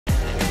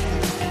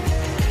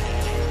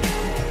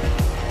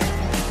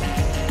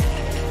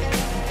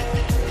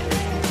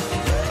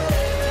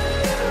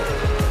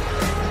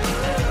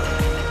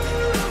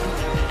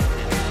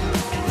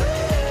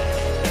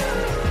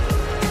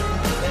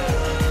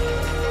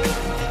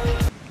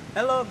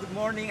Hello, good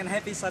morning and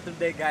happy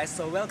Saturday guys.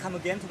 So welcome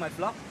again to my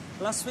vlog.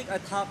 Last week I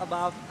talked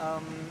about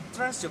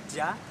Trans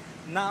Jogja.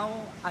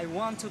 Now I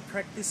want to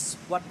practice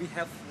what we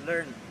have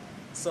learned.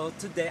 So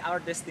today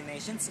our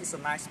destination is a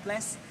nice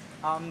place.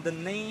 The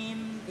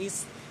name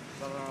is,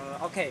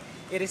 okay,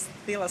 it is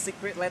still a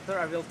secret. Later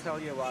I will tell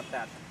you about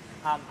that.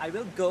 I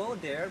will go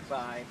there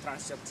by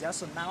Trans Jogja.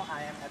 So now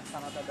I am at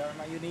Sanata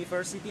Dharma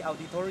University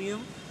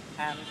Auditorium,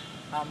 and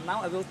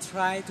now I will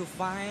try to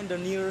find the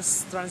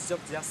nearest Trans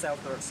Jogja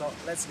shelter. So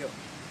let's go.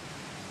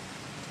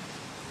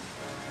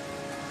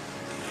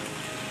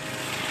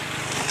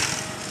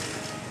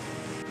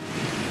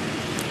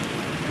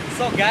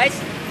 So guys,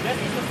 this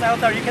is the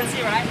shelter. You can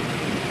see, right?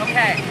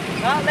 Okay,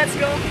 now let's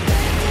go.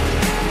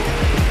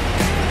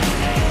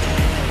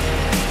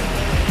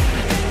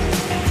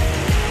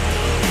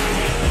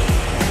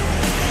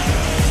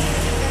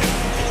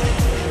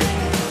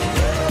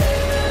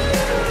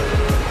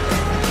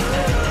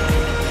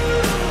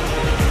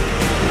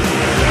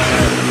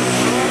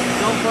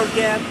 Don't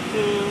forget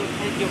to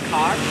take your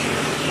card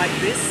like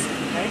this,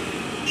 okay?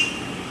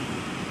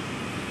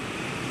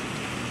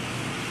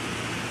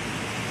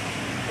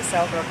 The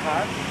shelter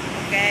card.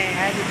 Okay.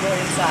 And you go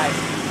inside.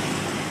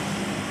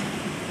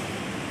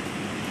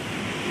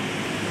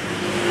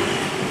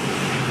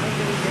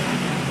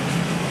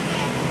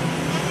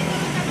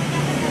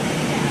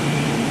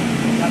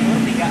 Satu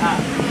 3A.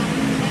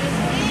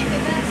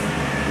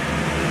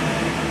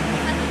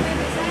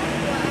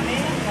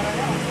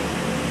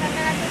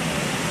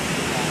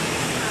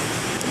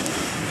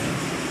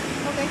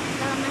 Oke,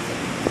 dalam masuk.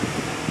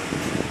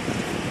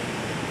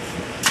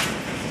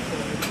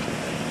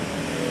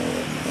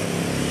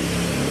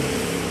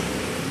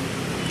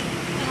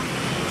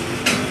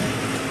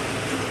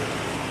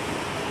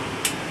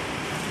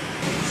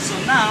 So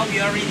now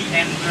we already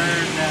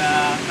entered the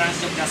Trans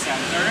Jogja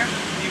Center.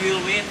 We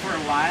will wait for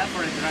a while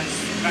for the Trans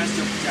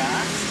Jogja.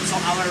 So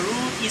our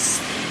route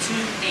is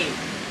 2A.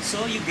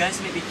 So you guys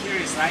may be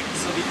curious, right?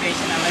 So be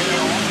patient and later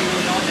on you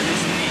will know the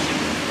destination.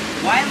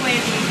 While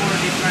waiting for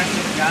the Trans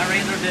Jogja,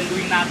 rather than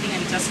doing nothing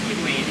and just keep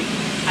waiting,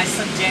 I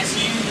suggest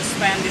you to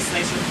spend this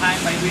leisure time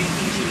by doing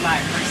things you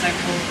like. For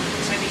example,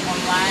 chatting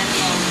online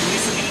or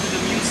listening to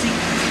the music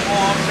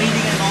or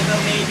reading a novel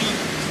maybe.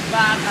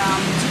 But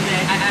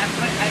today I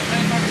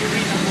prefer to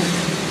read a book.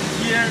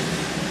 Here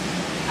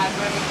I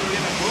prefer to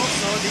read a book.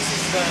 So this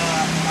is the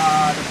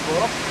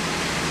book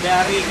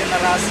dari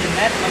generasi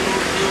net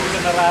menuju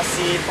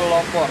generasi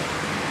pelopor,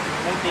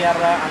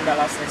 Mutiara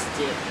Andalas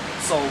SC.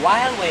 So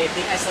while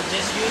waiting, I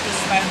suggest you to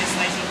spend this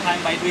leisure time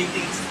by doing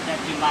things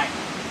that you like.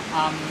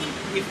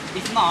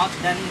 If not,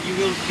 then you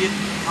will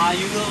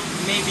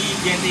maybe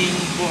getting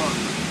bored.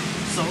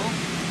 So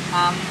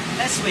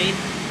let's wait.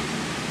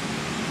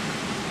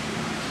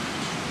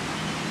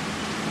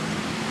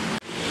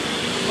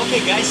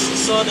 Okay guys,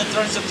 so the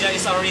Trans Jogja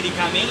is already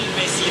coming. You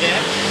may see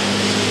that.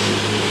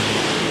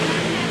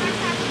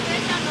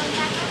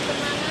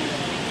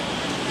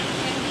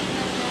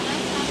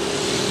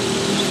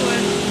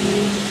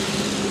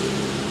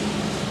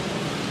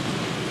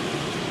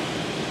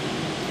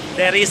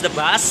 There is the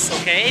bus.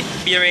 Okay,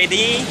 be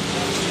ready.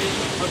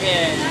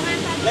 Okay,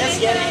 let's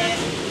get in.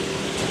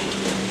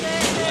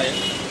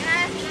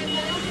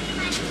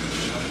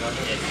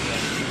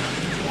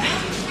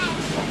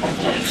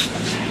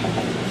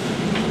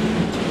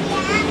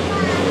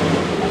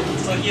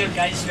 So here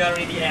guys, we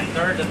already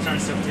entered the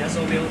Trans Jogja,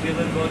 so we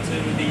will go to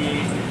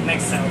the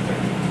next shelter.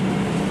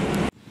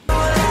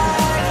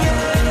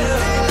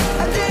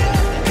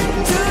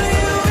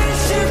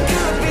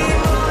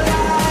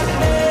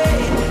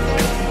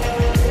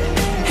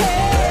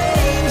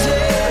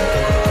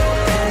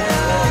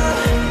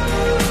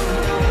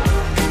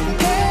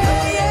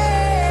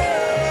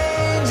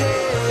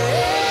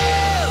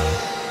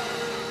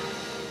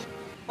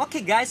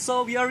 Okay guys,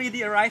 so we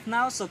already arrived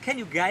now, so can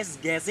you guys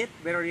guess it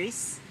where it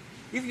is?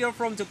 If you're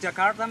from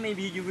Yogyakarta,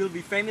 maybe you will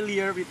be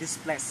familiar with this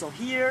place. So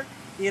here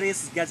it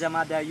is Gadjah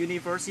Mada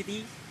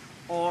University,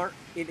 or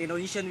in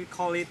Indonesian we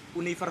call it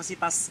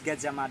Universitas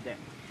Gadjah Mada.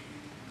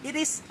 It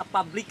is a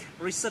public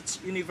research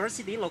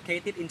university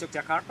located in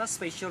Yogyakarta,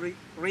 special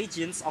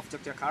regions of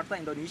Yogyakarta,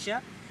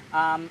 Indonesia.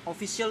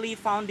 Officially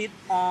founded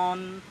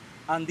on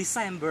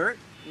December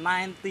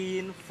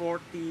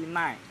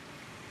 1949.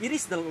 It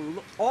is the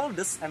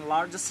oldest and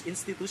largest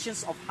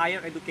institutions of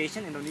higher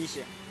education in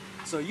Indonesia.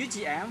 So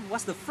UGM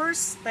was the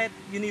first state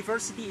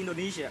university in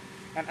Indonesia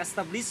and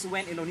established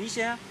when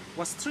Indonesia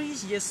was 3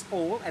 years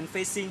old and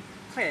facing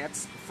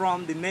threats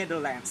from the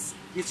Netherlands,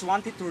 which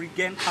wanted to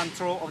regain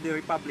control of the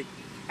republic.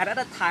 And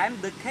at that time,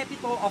 the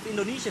capital of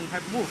Indonesia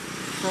had moved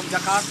from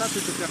Jakarta to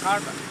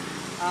Yogyakarta.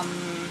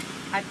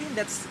 I think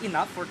that's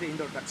enough for the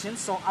introduction.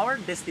 So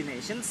our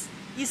destinations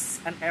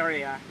is an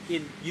area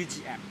in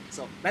UGM.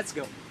 So let's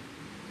go.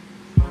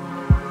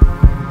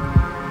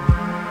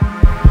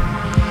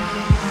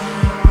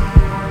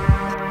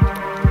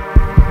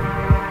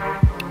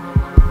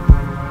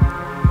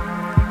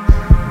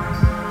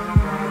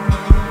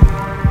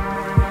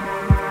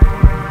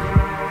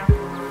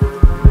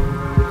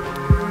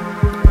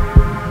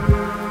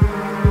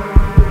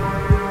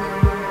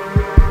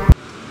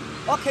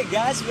 Okay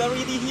guys, we are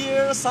already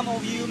here. Some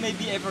of you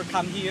maybe ever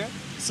come here.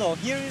 So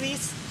here it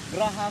is,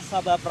 Grha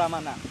Sabha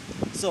Pramana.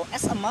 So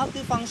as a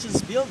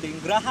multi-functions building,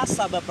 Grha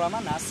Sabha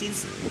Pramana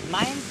since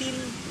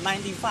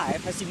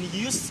 1995 has been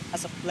used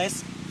as a place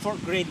for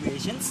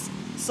graduations,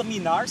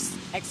 seminars,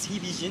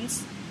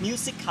 exhibitions,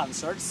 music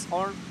concerts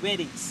or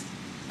weddings.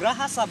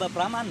 Grha Sabha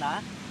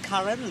Pramana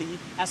currently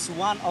as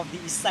one of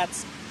the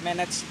assets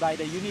managed by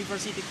the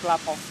University Club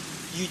of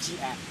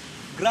UGM.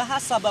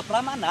 Grha Sabha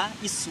Pramana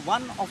is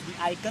one of the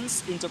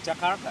icons in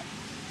Yogyakarta.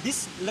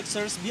 This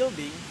luxurious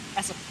building,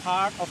 as a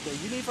part of the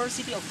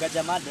University of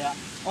Gadjah Mada,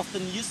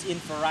 often used in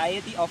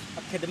variety of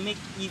academic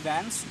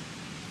events,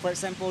 for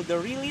example, the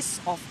release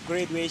of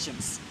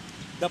graduations.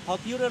 The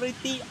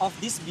popularity of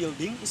this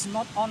building is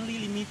not only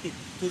limited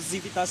to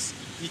Civitas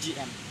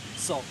UGM.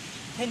 So,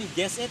 can you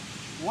guess it?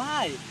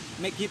 Why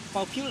make it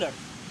popular?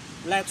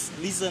 Let's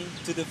listen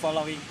to the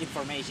following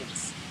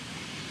informations.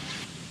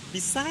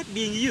 Besides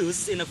being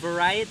used in a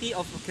variety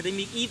of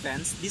academic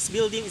events, this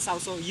building is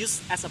also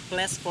used as a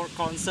place for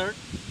concert,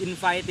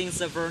 inviting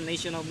several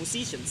national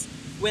musicians.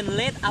 When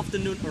late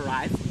afternoon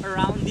arrived,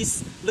 around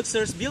this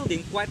luxurious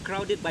building quite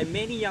crowded by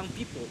many young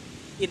people.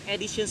 In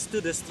addition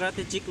to the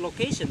strategic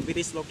location, which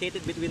is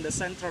located between the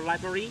Central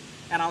Library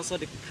and also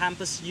the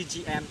campus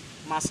UGM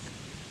Mosque.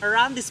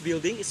 Around this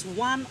building is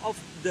one of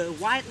the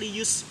widely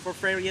used for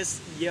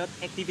various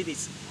youth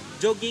activities.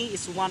 Jogging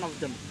is one of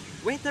them.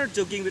 Whether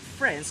jogging with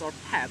friends or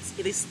pets,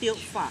 it is still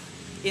fun.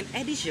 In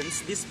addition,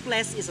 this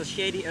place is a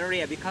shady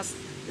area because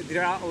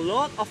there are a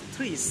lot of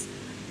trees.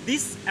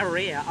 This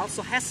area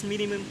also has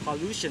minimum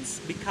pollutions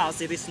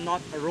because it is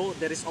not a road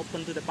that is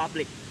open to the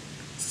public.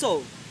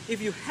 So,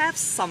 if you have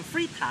some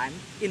free time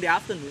in the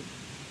afternoon,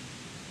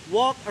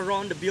 walk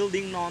around the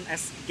building known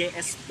as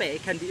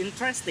GSP can be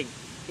interesting.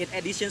 In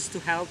addition to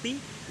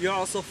healthy, you are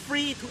also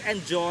free to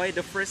enjoy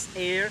the fresh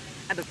air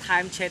at the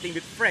time chatting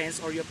with friends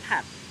or your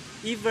pet.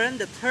 Even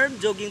the term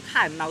jogging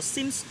time now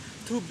seems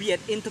to be an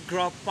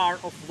integral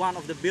part of one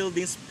of the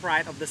building's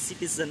pride of the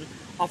citizen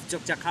of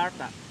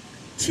Yogyakarta.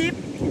 Cheap,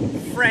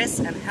 fresh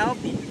and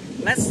healthy.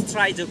 Let's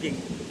try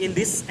jogging in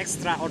this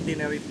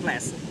extraordinary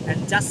place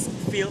and just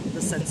feel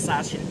the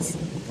sensations.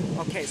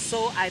 Okay,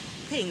 so I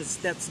think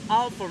that's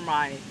all for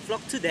my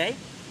vlog today.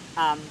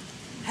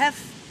 Have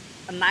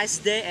a nice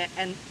day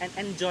and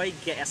enjoy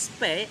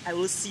GSP. I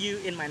will see you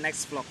in my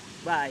next vlog.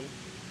 Bye.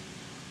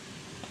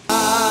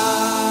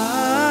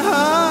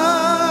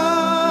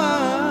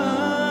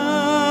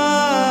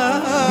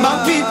 My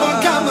people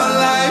come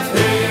alive.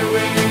 Here we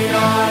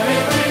are,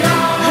 here we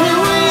are, here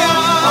we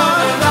are.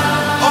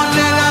 On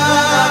the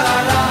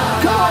line.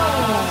 Go.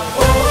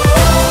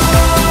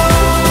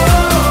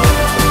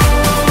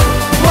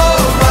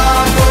 More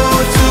bravo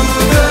to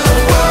the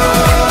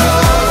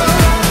world.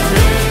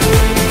 Here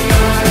we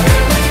are,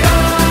 here we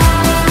are.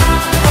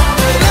 On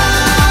the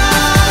line.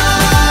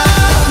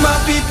 My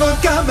people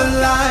come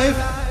alive.